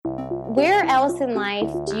where else in life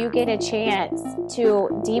do you get a chance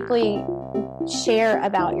to deeply share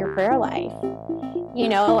about your prayer life?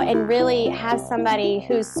 And really have somebody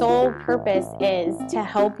whose sole purpose is to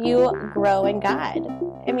help you grow in God.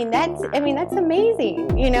 That's amazing.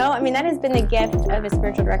 That has been the gift of a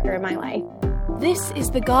spiritual director in my life. This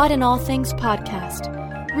is the God in All Things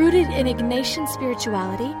podcast, rooted in Ignatian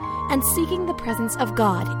spirituality and seeking the presence of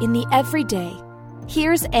God in the everyday.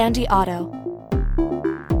 Here's Andy Otto.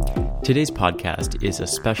 Today's podcast is a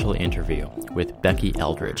special interview with Becky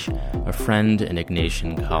Eldridge, a friend and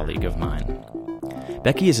Ignatian colleague of mine.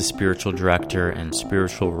 Becky is a spiritual director and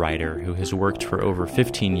spiritual writer who has worked for over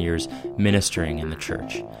 15 years ministering in the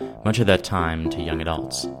church, much of that time to young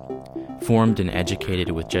adults. Formed and educated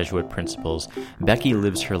with Jesuit principles, Becky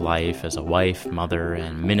lives her life as a wife, mother,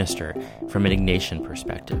 and minister from an Ignatian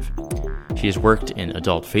perspective. She has worked in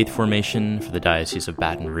adult faith formation for the Diocese of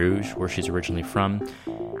Baton Rouge, where she's originally from,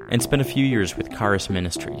 and spent a few years with Charis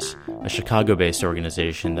Ministries, a Chicago-based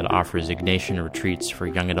organization that offers Ignatian retreats for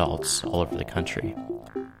young adults all over the country.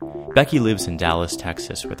 Becky lives in Dallas,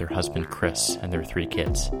 Texas with her husband Chris and their 3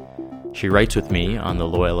 kids. She writes with me on the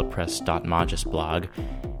loyalapress.magis blog,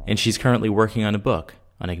 and she's currently working on a book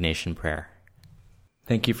on Ignatian prayer.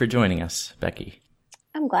 Thank you for joining us, Becky.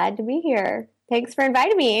 I'm glad to be here. Thanks for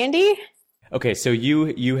inviting me, Andy. Okay, so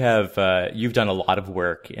you've done a lot of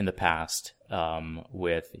work in the past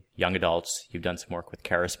with young adults. You've done some work with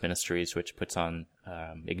Charis Ministries, which puts on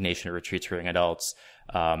Ignatian retreats for young adults.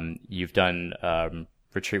 You've done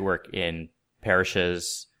retreat work in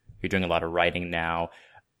parishes. You're doing a lot of writing now.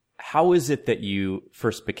 How is it that you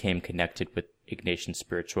first became connected with Ignatian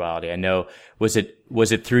spirituality? I know, was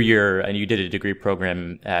it through and you did a degree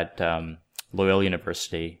program at Loyola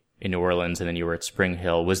University in New Orleans, and then you were at Spring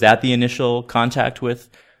Hill. Was that the initial contact with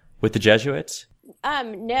the Jesuits?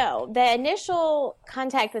 No. The initial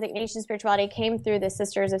contact with Ignatian spirituality came through the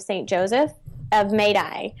Sisters of St. Joseph of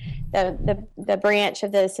Madai, the branch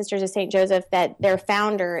of the Sisters of St. Joseph that their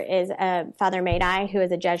founder is Father Madai, who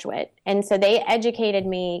is a Jesuit. And so they educated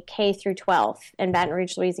me K through 12 in Baton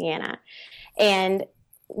Rouge, Louisiana. And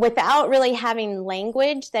without really having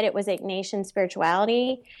language that it was Ignatian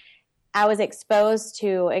spirituality, I was exposed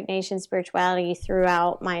to Ignatian spirituality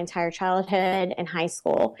throughout my entire childhood and high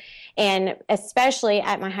school, and especially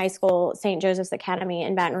at my high school, St. Joseph's Academy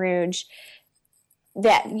in Baton Rouge.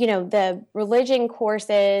 That, the religion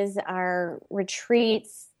courses, our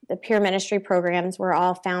retreats, the peer ministry programs were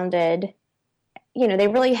all founded. They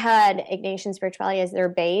really had Ignatian spirituality as their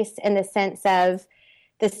base, in the sense of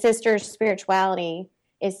the sisters' spirituality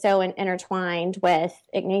is so intertwined with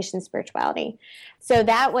Ignatian spirituality. So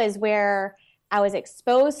that was where I was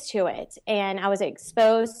exposed to it, and I was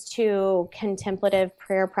exposed to contemplative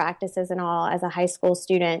prayer practices and all as a high school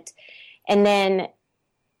student. And then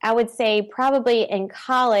I would say probably in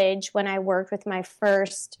college, when I worked with my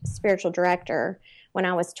first spiritual director when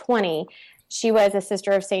I was 20, she was a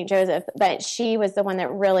Sister of St. Joseph, but she was the one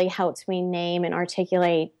that really helped me name and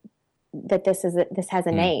articulate that this has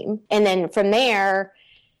a name. And then from there,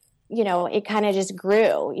 it kind of just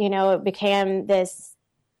grew. It became this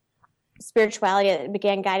spirituality that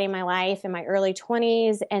began guiding my life in my early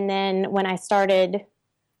 20s. And then when I started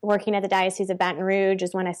working at the Diocese of Baton Rouge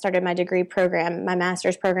is when I started my degree program, my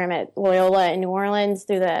master's program at Loyola in New Orleans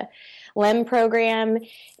through the LEM program.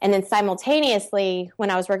 And then simultaneously, when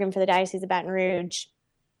I was working for the Diocese of Baton Rouge,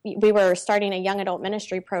 we were starting a young adult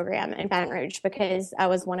ministry program in Baton Rouge because I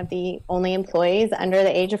was one of the only employees under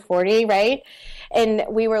the age of 40, right? And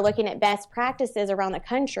we were looking at best practices around the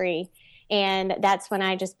country. And that's when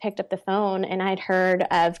I just picked up the phone and I'd heard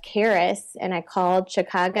of Charis, and I called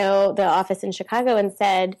Chicago, the office in Chicago, and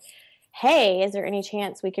said, hey, is there any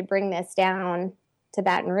chance we could bring this down to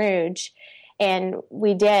Baton Rouge? And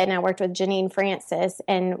we did, and I worked with Janine Francis,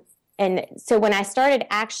 and so when I started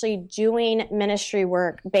actually doing ministry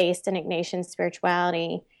work based in Ignatian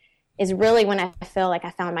spirituality is really when I feel like I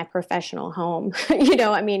found my professional home.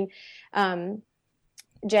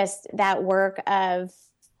 Just that work of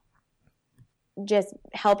just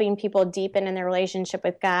helping people deepen in their relationship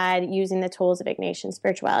with God using the tools of Ignatian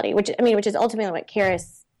spirituality, which is ultimately what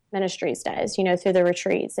Charis Ministries does, through the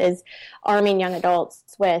retreats, is arming young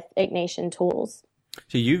adults with Ignatian tools.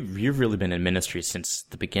 So you've really been in ministry since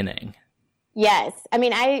the beginning. Yes.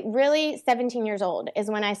 17 years old is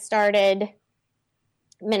when I started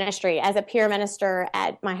ministry as a peer minister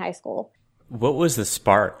at my high school. What was the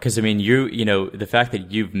spark? Because, the fact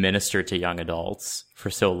that you've ministered to young adults for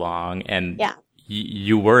so long, and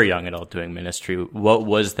you were a young adult doing ministry, what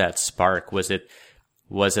was that spark? Was it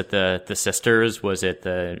the sisters? Was it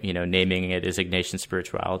the, naming it as Ignatian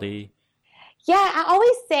spirituality? Yeah, I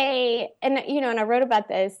always say, and I wrote about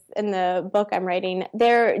this in the book I'm writing,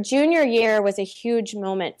 their junior year was a huge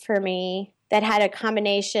moment for me that had a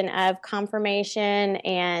combination of confirmation,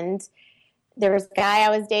 and there was a guy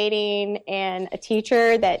I was dating and a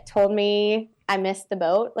teacher that told me I missed the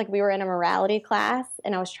boat. Like, we were in a morality class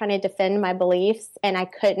and I was trying to defend my beliefs, and I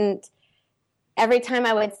couldn't. Every time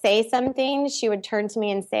I would say something, she would turn to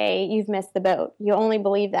me and say, "You've missed the boat. You only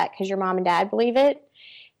believe that because your mom and dad believe it."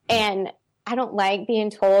 And I don't like being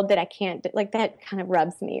told that I can't, like, that kind of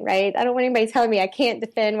rubs me, right? I don't want anybody telling me I can't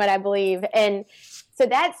defend what I believe. And so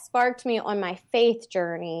that sparked me on my faith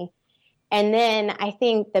journey. And then I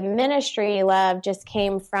think the ministry love just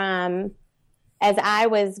came from, as I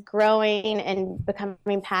was growing and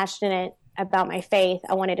becoming passionate about my faith,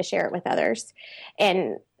 I wanted to share it with others.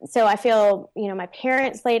 And so I feel, my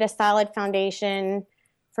parents laid a solid foundation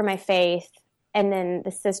for my faith. And then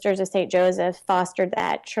the Sisters of St. Joseph fostered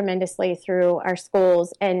that tremendously through our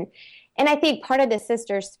schools. And I think part of the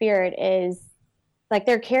sister spirit is, like,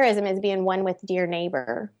 their charism is being one with dear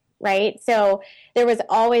neighbor, right? So there was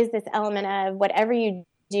always this element of, whatever you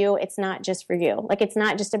do, it's not just for you. Like, it's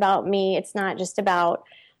not just about me. It's not just about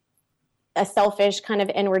a selfish kind of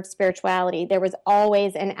inward spirituality. There was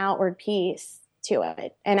always an outward piece to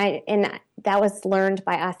it. And that was learned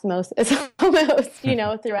by osmosis almost,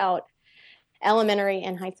 throughout elementary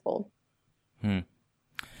and high school.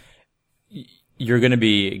 You're going to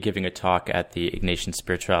be giving a talk at the Ignatian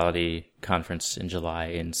Spirituality Conference in July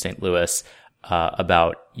in St. Louis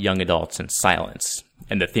about young adults and silence,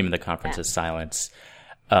 and the theme of the conference is silence.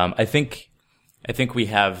 I think we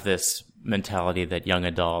have this mentality that young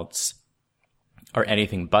adults are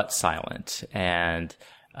anything but silent, and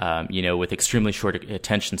with extremely short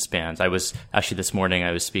attention spans. This morning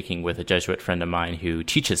I was speaking with a Jesuit friend of mine who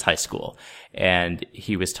teaches high school, and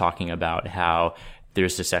he was talking about how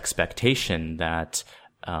there's this expectation that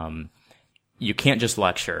you can't just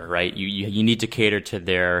lecture, right? You need to cater to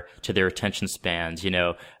their attention spans.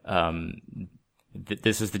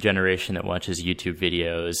 This is the generation that watches YouTube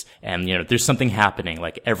videos, and there's something happening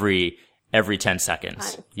like every 10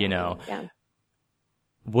 seconds. Yeah.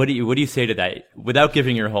 What do you say to that without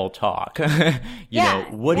giving your whole talk?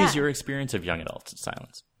 What is your experience of young adults in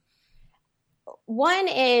silence? One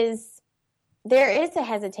is, there is a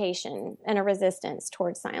hesitation and a resistance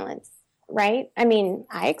towards silence, right? I mean,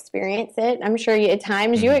 I experience it. I'm sure at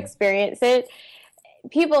times you experience it.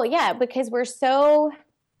 People, because we're so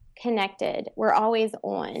connected. We're always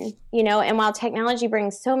on, and while technology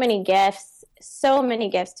brings so many gifts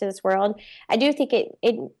to this world, I do think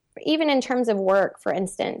it even in terms of work, for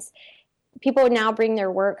instance, people now bring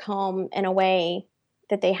their work home in a way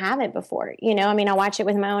that they haven't before. I watch it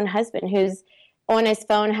with my own husband, who's on his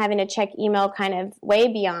phone having to check email kind of way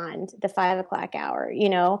beyond the 5 o'clock hour,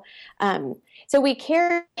 so we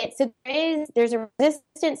carry it. So there's a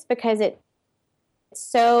resistance because it's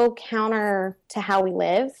so counter to how we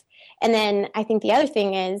live. And then I think the other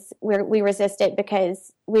thing is we resist it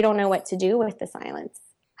because we don't know what to do with the silence.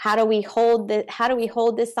 How do we hold the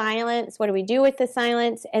silence? What do we do with the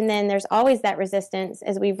silence? And then there's always that resistance,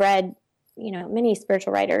 as we've read, many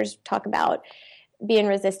spiritual writers talk about being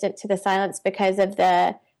resistant to the silence because of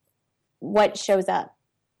what shows up.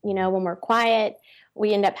 When we're quiet,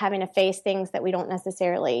 we end up having to face things that we don't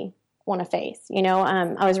necessarily want to face.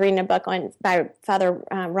 I was reading a book by Father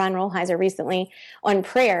Ron Rolheiser recently on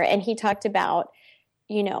prayer, and he talked about,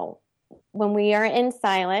 when we are in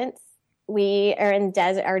silence, we are in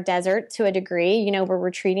our desert to a degree, we're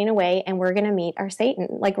retreating away, and we're going to meet our Satan.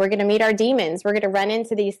 Like, we're going to meet our demons. We're going to run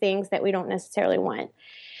into these things that we don't necessarily want.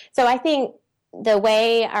 So I think the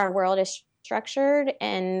way our world is structured,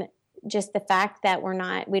 and just the fact that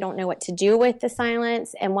we don't know what to do with the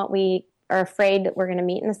silence, and what we are afraid that we're going to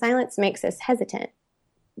meet in the silence, makes us hesitant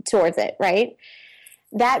towards it, right?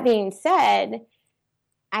 That being said,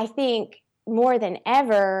 I think more than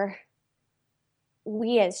ever,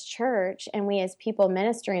 we as church and we as people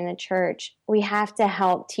ministering in the church, we have to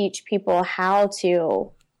help teach people how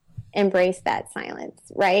to embrace that silence,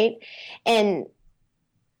 right? And,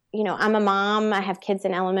 I'm a mom. I have kids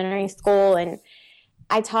in elementary school, and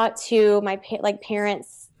I talk to my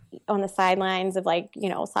parents on the sidelines of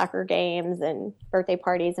soccer games and birthday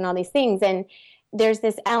parties and all these things. And there's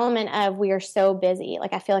this element of, we are so busy.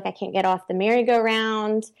 Like, I feel like I can't get off the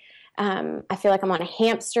merry-go-round. I feel like I'm on a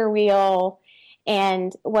hamster wheel.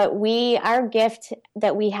 And our gift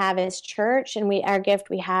that we have as church, and our gift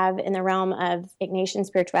we have in the realm of Ignatian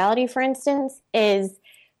spirituality, for instance, is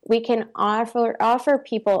we can offer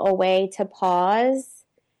people a way to pause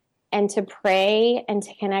and to pray and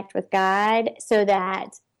to connect with God, so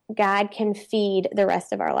that God can feed the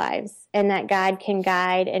rest of our lives and that God can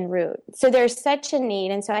guide and root. So there's such a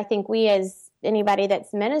need. And so I think we, as anybody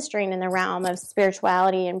that's ministering in the realm of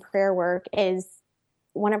spirituality and prayer work, is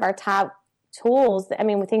one of our top tools. I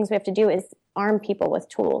mean, the things we have to do is arm people with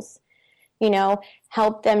tools,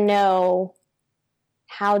 help them know,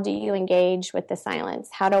 how do you engage with the silence?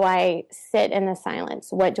 How do I sit in the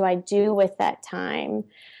silence? What do I do with that time?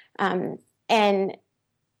 And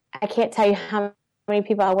I can't tell you how many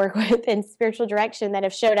people I work with in spiritual direction that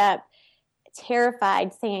have showed up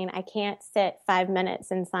terrified, saying, I can't sit 5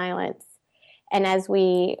 minutes in silence. And as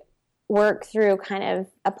we work through kind of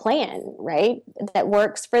a plan, right, that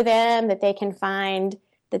works for them, that they can find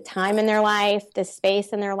the time in their life, the space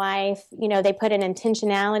in their life, they put an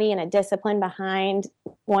intentionality and a discipline behind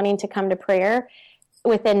wanting to come to prayer.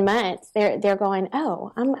 Within months, they're going,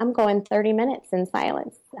 oh, I'm going 30 minutes in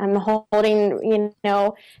silence. I'm holding,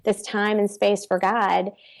 this time and space for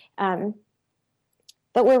God.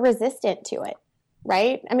 But we're resistant to it,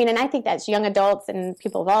 right? I mean, and I think that's young adults and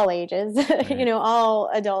people of all ages, Right. All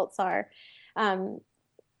adults are.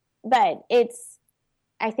 But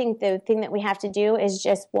I think the thing that we have to do is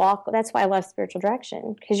just walk. That's why I love spiritual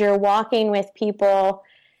direction, because you're walking with people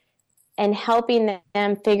and helping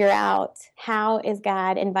them figure out, how is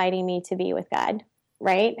God inviting me to be with God,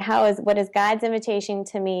 right? What is God's invitation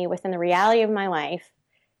to me within the reality of my life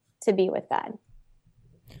to be with God?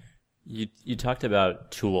 You talked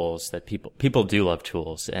about tools, that people do love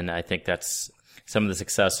tools, and I think that's some of the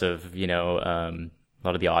success of a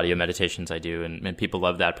lot of the audio meditations I do, and people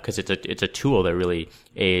love that because it's a tool that really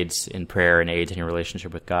aids in prayer and aids in your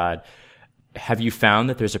relationship with God. Have you found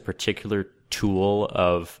that there's a particular tool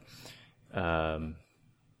of Ignatian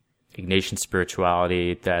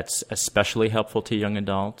spirituality that's especially helpful to young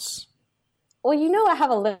adults? Well, I have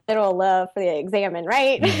a little love for the Examen,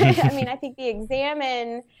 right? I mean, I think the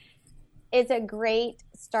Examen is a great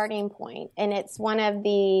starting point, and it's one of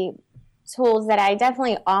the tools that I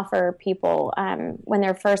definitely offer people when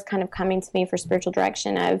they're first kind of coming to me for spiritual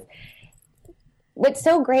direction. Of what's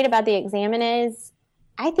so great about the Examen is,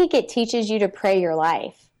 I think it teaches you to pray your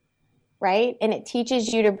life, right? And it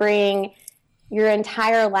teaches you to bring your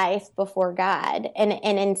entire life before God. And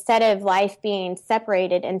instead of life being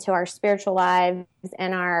separated into our spiritual lives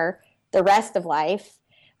and the rest of life,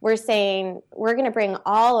 we're saying we're going to bring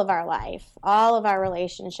all of our life, all of our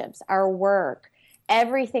relationships, our work,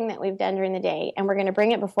 everything that we've done during the day, and we're going to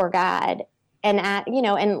bring it before God and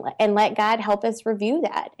let God help us review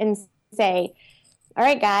that and say, all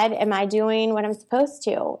right, God, am I doing what I'm supposed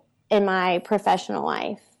to in my professional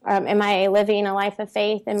life? Am I living a life of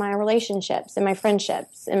faith in my relationships, in my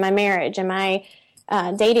friendships, in my marriage, in my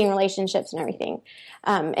dating relationships and everything?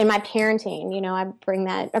 In my parenting, I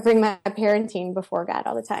bring my parenting before God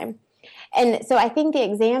all the time. And so I think the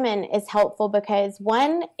Examen is helpful because,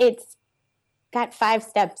 one, it's got 5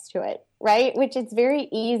 steps to it, right? Which is very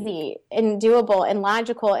easy and doable and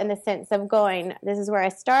logical in the sense of going, this is where I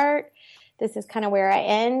start, this is kind of where I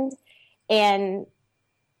end. And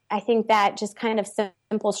I think that just kind of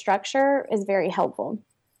simple structure is very helpful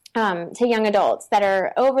to young adults that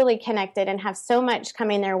are overly connected and have so much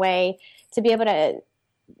coming their way, to be able to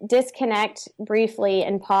disconnect briefly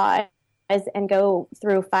and pause and go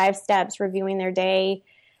through 5 steps, reviewing their day,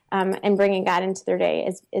 and bringing God into their day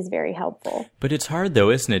is very helpful. But it's hard, though,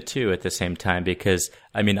 isn't it, too, at the same time? Because,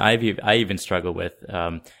 I mean, I even struggle with,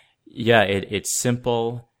 it's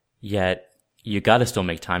simple, yet you got to still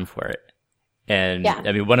make time for it. And, yeah.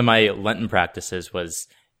 I mean, one of my Lenten practices was,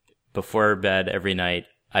 before bed every night,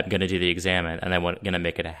 I'm going to do the Examen, and I'm going to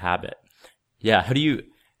make it a habit. Yeah, how do you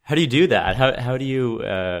do that? How do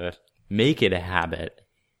you make it a habit?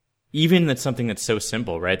 Even that's something that's so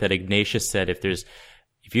simple, right? That Ignatius said, if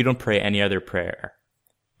you don't pray any other prayer,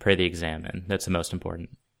 pray the Examen. That's the most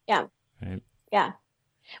important. Yeah. Right? Yeah.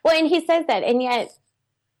 Well, and he says that, and yet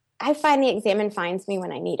I find the Examen finds me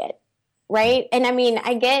when I need it, right? And I mean,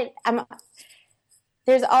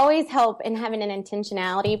 there's always help in having an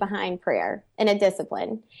intentionality behind prayer and a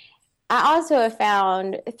discipline. I also have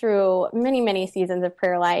found through many, many seasons of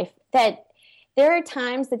prayer life that there are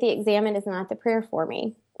times that the Examen is not the prayer for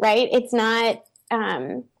me, right? It's not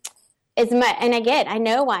as much, and I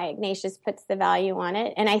know why Ignatius puts the value on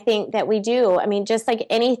it, and I think that we do. I mean, just like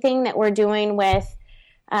anything that we're doing with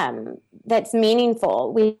that's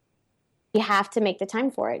meaningful, we have to make the time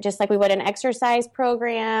for it, just like we would an exercise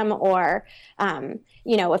program, or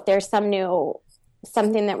if there's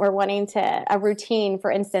something that we're wanting a routine,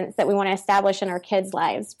 for instance, that we want to establish in our kids'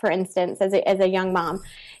 lives, for instance, as a young mom,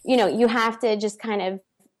 you have to just kind of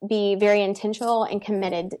be very intentional and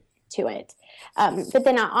committed to it. But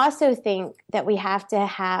then I also think that we have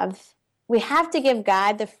to give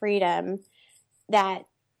God the freedom that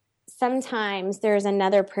sometimes there's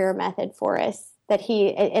another prayer method for us, that he,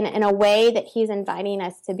 in a way that he's inviting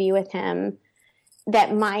us to be with him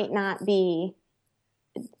that might not be,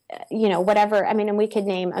 whatever. I mean, and we could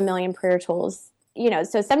name a million prayer tools,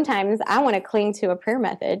 so sometimes I want to cling to a prayer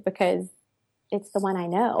method because it's the one I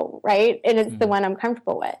know, right? And it's the one I'm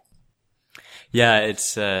comfortable with. Yeah,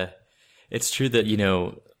 it's true that,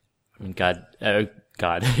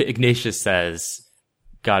 God, Ignatius says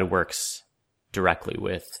God works directly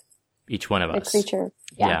with each one of us. The creature.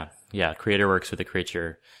 Yeah. Creator works with the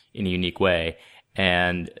creature in a unique way.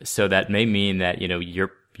 And so that may mean that,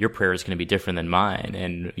 your prayer is going to be different than mine.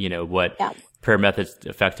 And, what prayer method's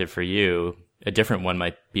effective for you, a different one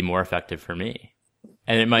might be more effective for me.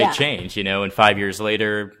 And it might change, and 5 years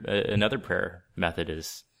later, another prayer method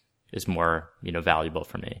is more, valuable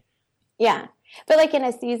for me. Yeah. But like in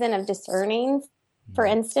a season of discerning, for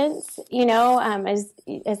instance,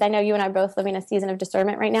 as I know you and I are both living a season of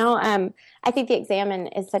discernment right now, I think the Examen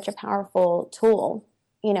is such a powerful tool,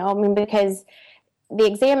 because the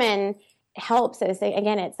Examen helps us.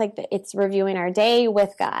 Again, it's like it's reviewing our day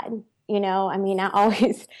with God.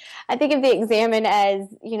 I think of the Examen as,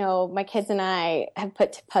 my kids and I have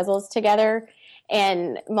put puzzles together,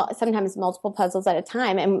 and sometimes multiple puzzles at a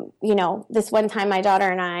time. And, this one time my daughter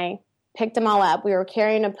and I picked them all up. We were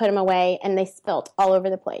carrying them, put them away, and they spilt all over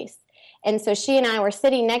the place. And so she and I were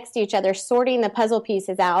sitting next to each other, sorting the puzzle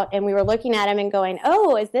pieces out, and we were looking at them and going,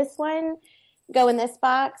 oh, is this one go in this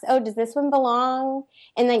box? Oh, does this one belong?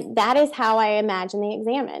 And that is how I imagine the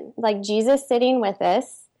Examen. Like Jesus sitting with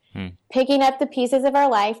us, picking up the pieces of our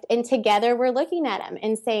life, and together we're looking at them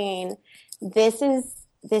and saying, this is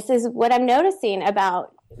what I'm noticing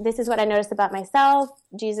about, this is what I noticed about myself.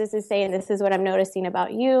 Jesus is saying, this is what I'm noticing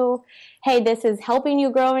about you. Hey, this is helping you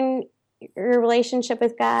grow in your relationship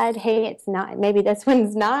with God. Hey, it's not. Maybe this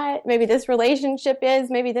one's not. Maybe this relationship is.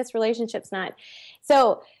 Maybe this relationship's not.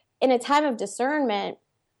 So in a time of discernment,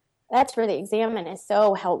 that's where the Examen is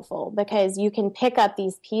so helpful, because you can pick up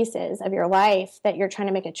these pieces of your life that you're trying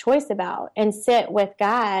to make a choice about and sit with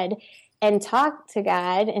God and talk to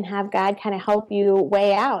God and have God kind of help you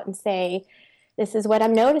weigh out and say, this is what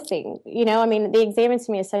I'm noticing. The Examen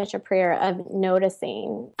to me is such a prayer of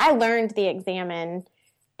noticing. I learned the Examen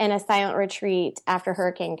in a silent retreat after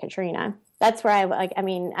Hurricane Katrina. That's where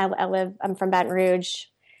I'm from Baton Rouge.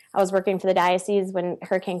 I was working for the diocese when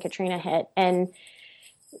Hurricane Katrina hit, and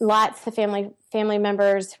lots of family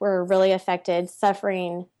members were really affected.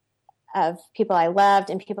 Suffering of people I loved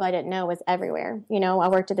and people I didn't know was everywhere. I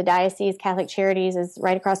worked at the diocese. Catholic Charities is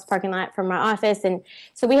right across the parking lot from my office. And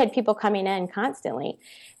so we had people coming in constantly.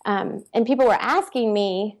 And people were asking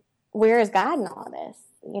me, where is God in all of this?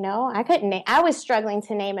 I was struggling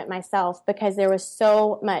to name it myself because there was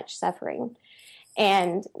so much suffering.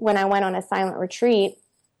 And when I went on a silent retreat,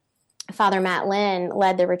 Father Matt Lynn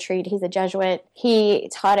led the retreat. He's a Jesuit. He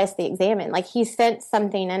taught us the Examen. Like, he sent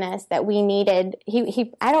something in us that we needed.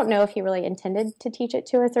 I don't know if he really intended to teach it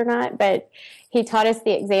to us or not, but he taught us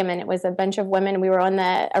the Examen. It was a bunch of women. We were on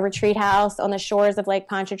a retreat house on the shores of Lake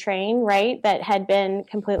Pontchartrain, right, that had been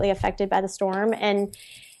completely affected by the storm. And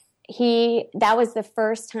that was the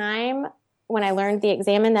first time when I learned the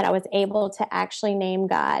Examen that I was able to actually name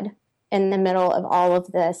God in the middle of all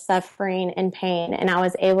of the suffering and pain. And I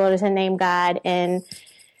was able to name God in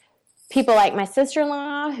people like my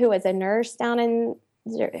sister-in-law, who was a nurse down in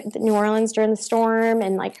New Orleans during the storm,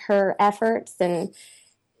 and like her efforts and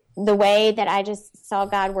the way that I just saw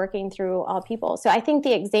God working through all people. So I think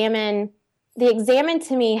the Examen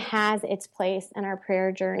to me has its place in our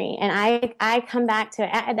prayer journey. And I come back to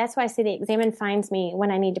it. That's why I say the Examen finds me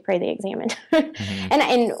when I need to pray the Examen. Mm-hmm.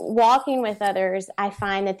 And walking with others, I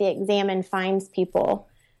find that the Examen finds people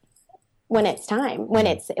when it's time, when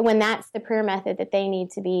that's the prayer method that they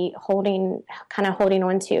need to be holding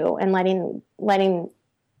on to, and letting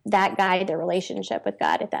that guide their relationship with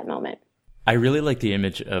God at that moment. I really like the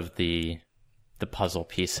image of the puzzle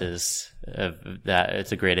pieces of that.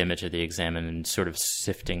 It's a great image of the Examen and sort of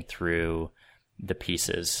sifting through the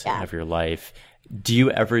pieces of your life. Do you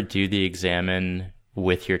ever do the Examen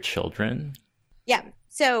with your children? Yeah.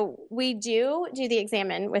 So we do the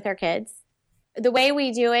Examen with our kids. The way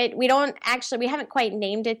we do it, we haven't quite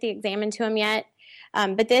named it the Examen to them yet.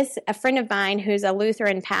 But a friend of mine who's a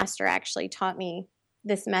Lutheran pastor actually taught me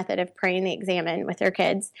this method of praying the Examen with their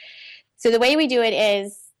kids. So the way we do it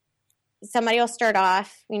is, somebody will start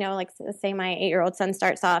off, like let's say my 8-year-old son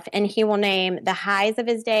starts off, and he will name the highs of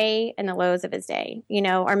his day and the lows of his day,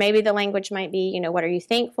 or maybe the language might be, what are you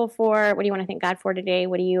thankful for? What do you want to thank God for today?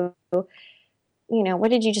 What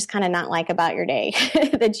did you just kind of not like about your day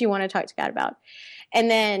that you want to talk to God about? And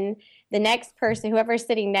then the next person, whoever's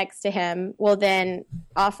sitting next to him, will then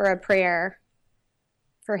offer a prayer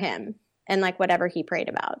for him and like whatever he prayed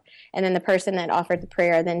about. And then the person that offered the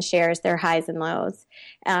prayer then shares their highs and lows.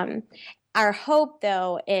 Our hope,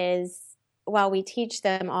 though, is while we teach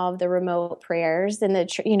them all of the remote prayers and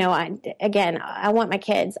I want my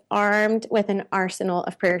kids armed with an arsenal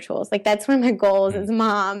of prayer tools. Like that's one of my goals as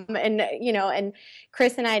mom, and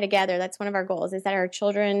Chris and I together, that's one of our goals, is that our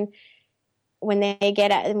children, when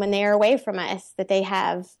they are away from us, that they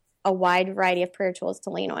have a wide variety of prayer tools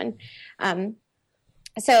to lean on.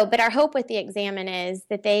 But our hope with the Examine is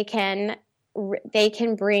that they can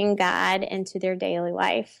bring God into their daily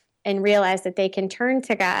life and realize that they can turn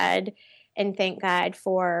to God and thank God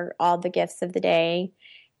for all the gifts of the day,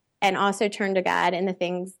 and also turn to God in the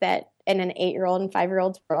things that in an 8-year-old and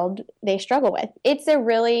 5-year-old's world they struggle with. It's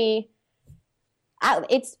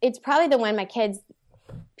probably the one my kids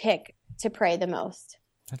pick to pray the most.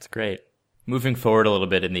 That's great. Moving forward a little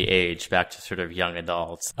bit in the age, back to sort of young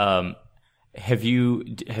adults. Have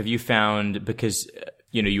you found, because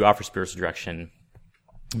you offer spiritual direction,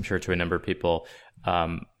 I'm sure, to a number of people.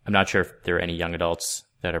 I'm not sure if there are any young adults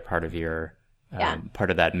that are part of your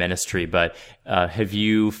part of that ministry, but have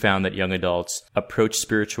you found that young adults approach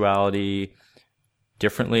spirituality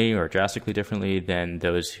differently or drastically differently than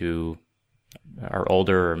those who are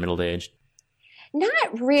older or middle-aged?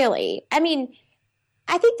 Not really. I mean,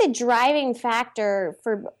 I think the driving factor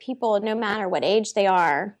for people, no matter what age they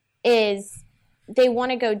are, is they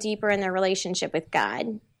want to go deeper in their relationship with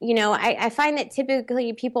God. I find that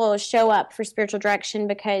typically people show up for spiritual direction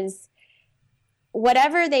because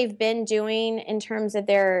whatever they've been doing in terms of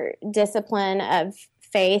their discipline of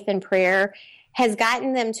faith and prayer has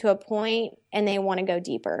gotten them to a point, and they want to go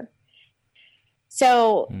deeper.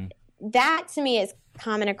 So that to me is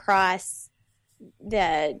common across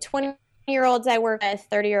the 20-year-olds I work with,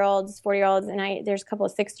 30-year-olds, 40-year-olds, and there's a couple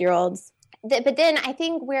of 60-year-olds. But then I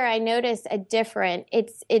think where I notice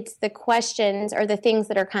it's the questions or the things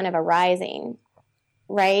that are kind of arising,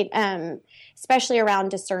 right? Especially around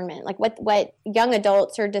discernment, like what young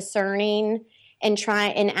adults are discerning and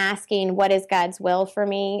asking, what is God's will for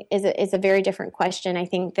me is a very different question, I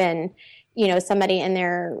think, than somebody in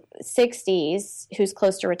their 60s who's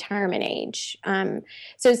close to retirement age.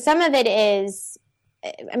 So some of it is,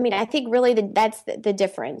 I think really that's the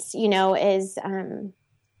difference, is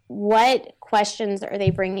what questions are they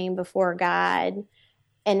bringing before God,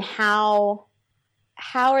 and how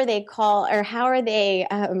are they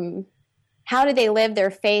how do they live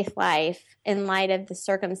their faith life in light of the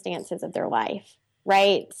circumstances of their life,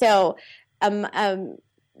 right? So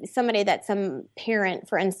somebody that's some parent,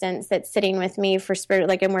 for instance, that's sitting with me for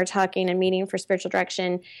and we're talking and meeting for spiritual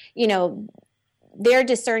direction, they're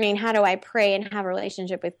discerning, how do I pray and have a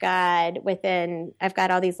relationship with God I've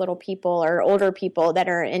got all these little people or older people that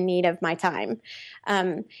are in need of my time.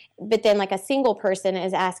 But then like a single person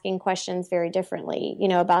is asking questions very differently,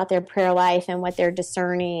 about their prayer life and what they're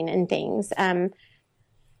discerning and things.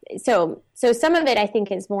 So some of it I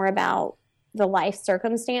think is more about the life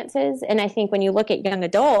circumstances. And I think when you look at young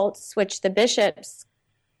adults, which the bishop's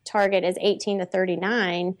target is 18 to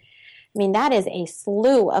 39, that is a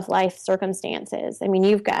slew of life circumstances.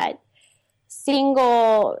 You've got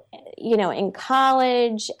single, in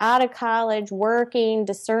college, out of college, working,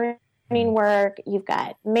 discerning work. You've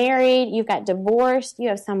got married, you've got divorced, you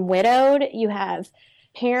have some widowed, you have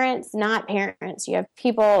parents, not parents. You have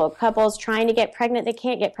couples trying to get pregnant, they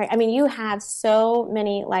can't get pregnant. You have so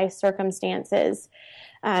many life circumstances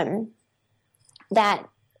that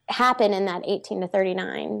happen in that 18 to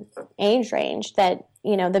 39 age range that,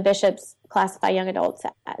 the bishops classify young adults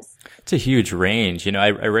as. It's a huge range. I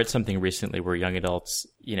read something recently where young adults,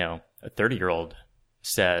 a 30-year-old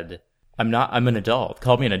said, I'm an adult.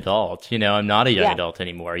 Call me an adult. I'm not a young adult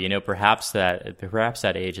anymore. Perhaps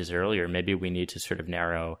that age is earlier. Maybe we need to sort of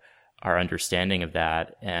narrow our understanding of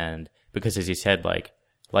that. And because, as you said, like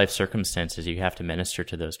life circumstances, you have to minister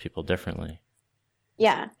to those people differently.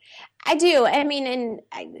 Yeah, I do.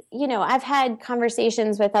 I've had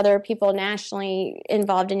conversations with other people nationally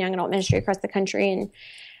involved in young adult ministry across the country and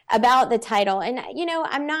about the title. And,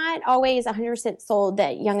 I'm not always 100% sold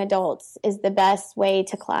that young adults is the best way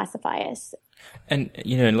to classify us. And,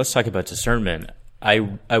 and let's talk about discernment. I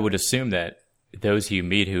would assume that those you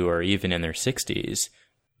meet who are even in their 60s,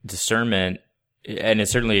 discernment And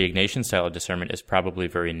it's certainly Ignatian style of discernment is probably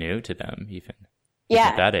very new to them, even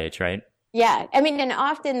at that age, right? Yeah. I mean, and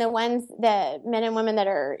often the men and women that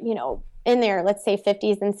are, in their, let's say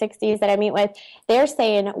 50s and 60s that I meet with, they're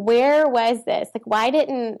saying, where was this? Like, why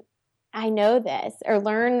didn't I know this or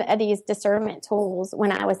learn these discernment tools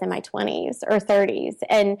when I was in my 20s or 30s?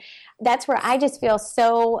 And that's where I just feel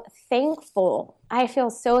so thankful. I feel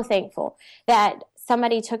so thankful that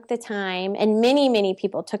somebody took the time, and many, many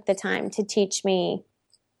people took the time to teach me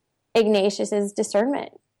Ignatius's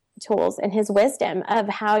discernment tools and his wisdom of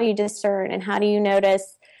how you discern and how do you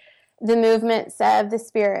notice the movements of the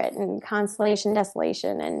Spirit and consolation,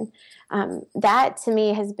 desolation. And that to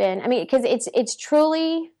me has been, because it's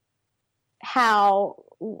truly how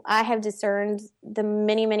I have discerned the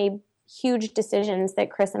many, many huge decisions that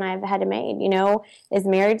Chris and I have had to make. Is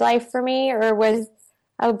married life for me, or was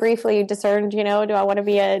I briefly discerned, do I want to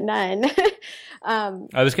be a nun?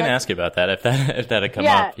 I was going to ask you about that, if that had come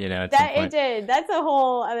up, at some point. It did. That's a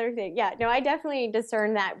whole other thing. Yeah, no, I definitely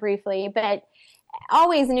discerned that briefly, but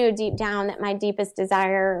always knew deep down that my deepest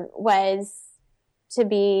desire was to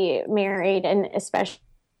be married, and especially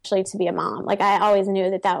to be a mom. Like, I always knew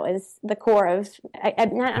that was the core of, I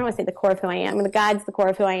don't want to say the core of who I am. God's the core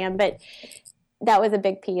of who I am, but that was a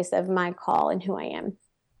big piece of my call and who I am.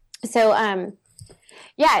 So,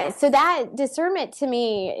 so that discernment to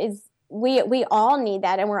me is, we all need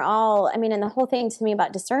that. And we're all, and the whole thing to me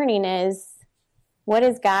about discerning is, what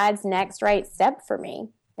is God's next right step for me?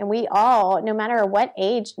 And we all, no matter what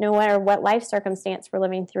age, no matter what life circumstance we're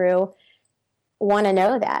living through, want to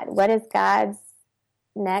know that. What is God's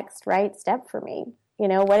next right step for me?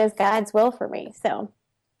 What is God's will for me? So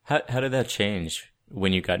how did that change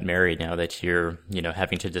when you got married, now that you're,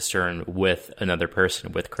 having to discern with another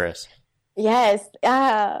person, with Chris? Yes.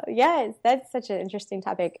 That's such an interesting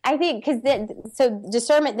topic. I think so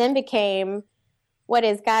discernment then became, what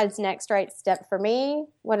is God's next right step for me?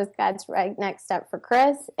 What is God's next step for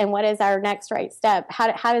Chris? And what is our next right step?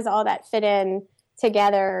 How does all that fit in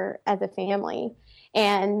together as a family?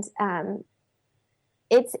 And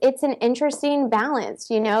it's an interesting balance,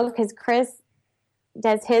 because Chris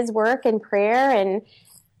does his work in prayer and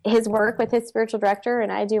his work with his spiritual director,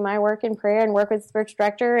 and I do my work in prayer and work with the spiritual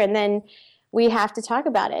director, and then we have to talk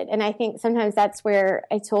about it. And I think sometimes that's where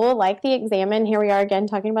a tool like the Examen, here we are again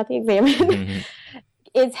talking about the Examen,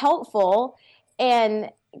 is helpful. And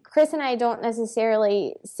Chris and I don't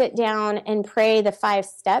necessarily sit down and pray the 5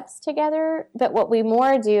 steps together, but what we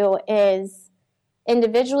more do is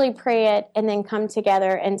individually pray it and then come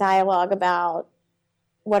together and dialogue about,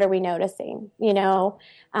 what are we noticing,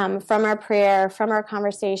 from our prayer, from our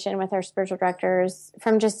conversation with our spiritual directors,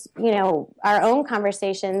 from just, our own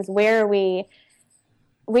conversations, where I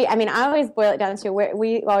always boil it down to where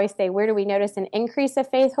we always say, where do we notice an increase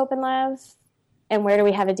of faith, hope, and love? And where do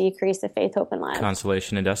we have a decrease of faith, hope, and love?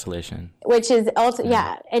 Consolation and desolation. Which is also,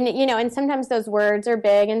 And, and sometimes those words are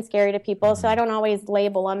big and scary to people, so I don't always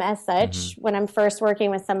label them as such when I'm first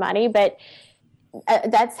working with somebody, but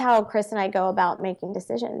that's how Chris and I go about making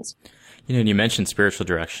decisions. And you mentioned spiritual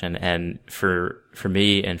direction, and for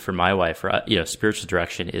me and for my wife, spiritual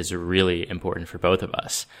direction is really important for both of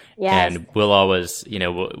us. Yes. And we'll always,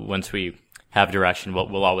 once we have direction,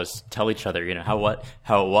 we'll always tell each other, how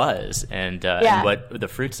it was and what the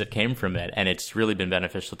fruits that came from it. And it's really been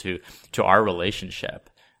beneficial to our relationship.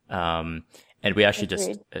 And we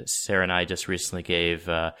actually Sarah and I just recently gave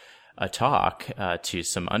a talk to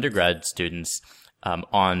some undergrad students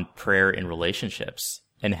on prayer in relationships,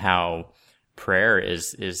 and how prayer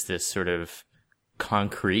is this sort of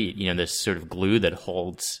concrete, this sort of glue that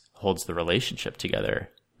holds the relationship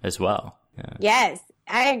together as well. Yeah. Yes,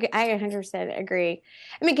 I 100% agree.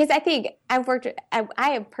 Because I think I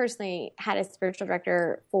have personally had a spiritual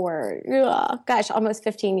director for, almost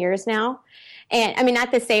 15 years now. And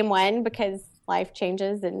not the same one, because life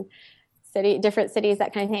changes and different cities,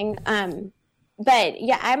 that kind of thing. But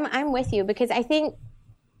yeah, I'm with you, because I think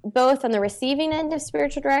both on the receiving end of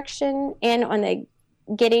spiritual direction and on the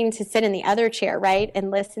getting to sit in the other chair, right, and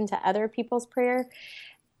listen to other people's prayer,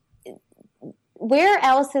 where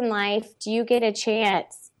else in life do you get a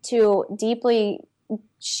chance to deeply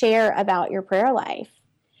share about your prayer life?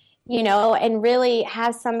 And really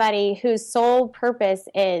have somebody whose sole purpose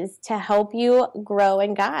is to help you grow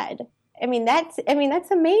in God. That's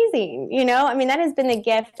amazing. That has been the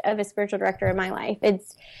gift of a spiritual director in my life.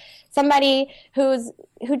 It's somebody who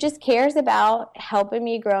just cares about helping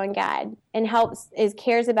me grow in God, and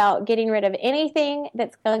cares about getting rid of anything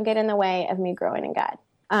that's going to get in the way of me growing in God.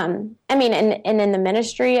 And in the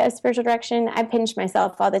ministry of spiritual direction, I pinch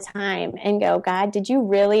myself all the time and go, God, did you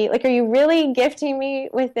really, are you really gifting me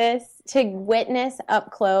with this to witness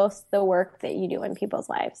up close the work that you do in people's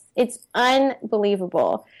lives? It's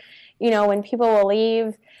unbelievable. When people will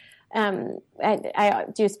leave, I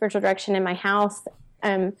do spiritual direction in my house,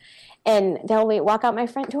 and they'll walk out my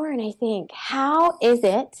front door, and I think, how is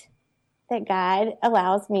it that God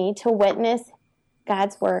allows me to witness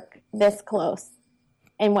God's work this close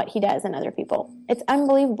and what he does in other people? It's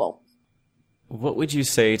unbelievable. What would you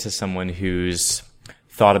say to someone who's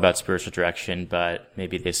thought about spiritual direction, but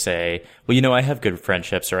maybe they say, well, I have good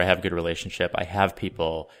friendships, or I have a good relationship. I have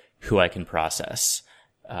people who I can process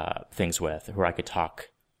things with, who I could talk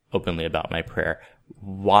openly about my prayer.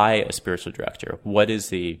 Why a spiritual director? What's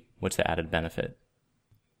the added benefit?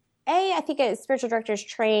 I think a spiritual director is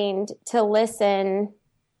trained to listen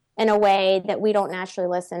in a way that we don't naturally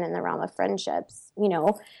listen in the realm of friendships.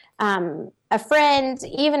 A friend,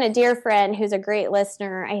 even a dear friend who's a great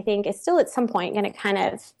listener, I think is still at some point going to kind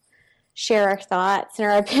of share our thoughts and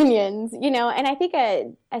our opinions, and I think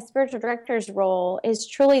a spiritual director's role is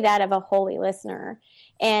truly that of a holy listener.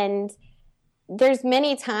 And there's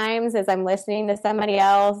many times as I'm listening to somebody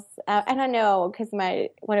else, and I know because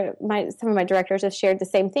some of my directors have shared the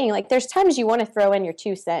same thing. There's times you want to throw in your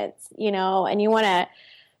 2 cents, and you want to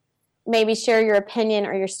maybe share your opinion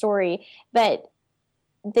or your story, but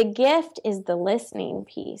the gift is the listening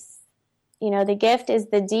piece. The gift is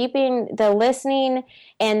the deepening, the listening,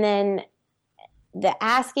 and then the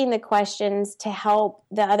asking the questions to help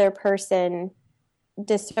the other person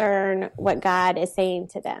discern what God is saying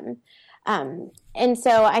to them. And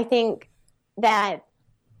so I think that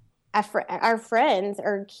our friends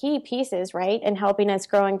are key pieces, right, in helping us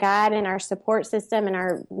grow in God and our support system and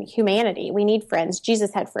our humanity. We need friends.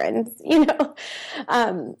 Jesus had friends,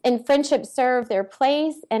 and friendships serve their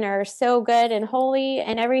place and are so good and holy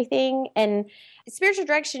and everything. And spiritual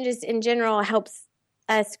direction just in general helps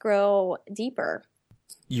us grow deeper.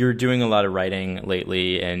 You're doing a lot of writing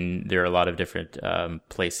lately, and there are a lot of different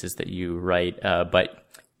places that you write, but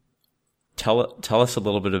tell us a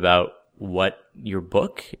little bit about what your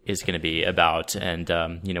book is going to be about, and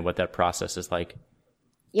what that process is like.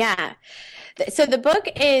 Yeah. So the book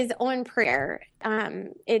is on prayer.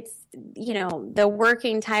 It's, the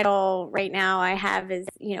working title right now I have is,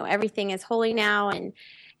 Everything is Holy Now. And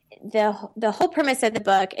the whole premise of the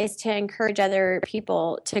book is to encourage other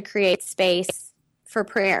people to create space for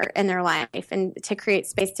prayer in their life and to create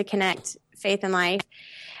space to connect faith and life.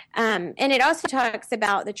 And it also talks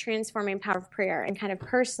about the transforming power of prayer and kind of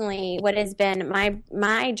personally what has been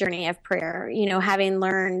my journey of prayer, having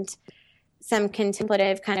learned some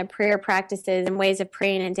contemplative kind of prayer practices and ways of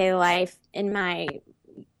praying in daily life in my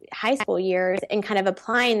high school years, and kind of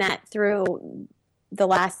applying that through the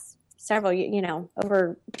last several,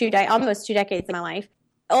 over almost 2 decades of my life.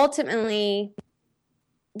 Ultimately,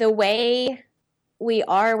 the way we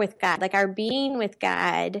are with God, our being with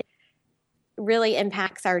God, really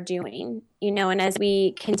impacts our doing, and as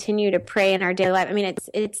we continue to pray in our daily life,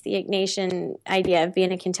 it's the Ignatian idea of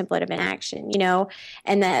being a contemplative in action,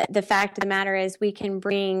 and the fact of the matter is we can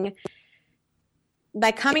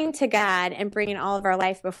by coming to God and bringing all of our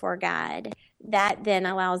life before God, that then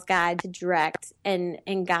allows God to direct and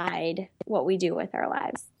guide what we do with our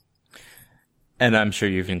lives. And I'm sure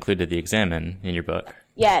you've included the Examen in your book.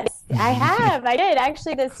 Yes, I have. I did.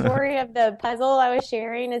 Actually, the story of the puzzle I was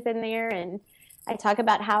sharing is in there, and I talk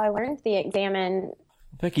about how I learned the Examen.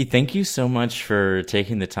 Becky, thank you so much for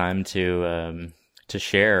taking the time to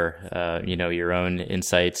share, your own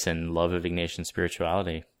insights and love of Ignatian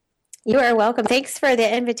spirituality. You are welcome. Thanks for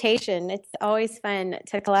the invitation. It's always fun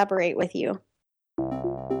to collaborate with you.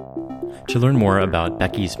 To learn more about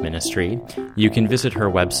Becky's ministry, you can visit her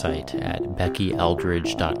website at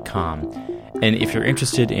beckyeldridge.com. And if you're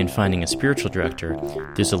interested in finding a spiritual director,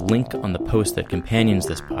 there's a link on the post that companions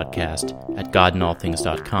this podcast at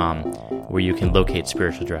godinallthings.com, where you can locate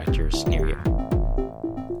spiritual directors near you.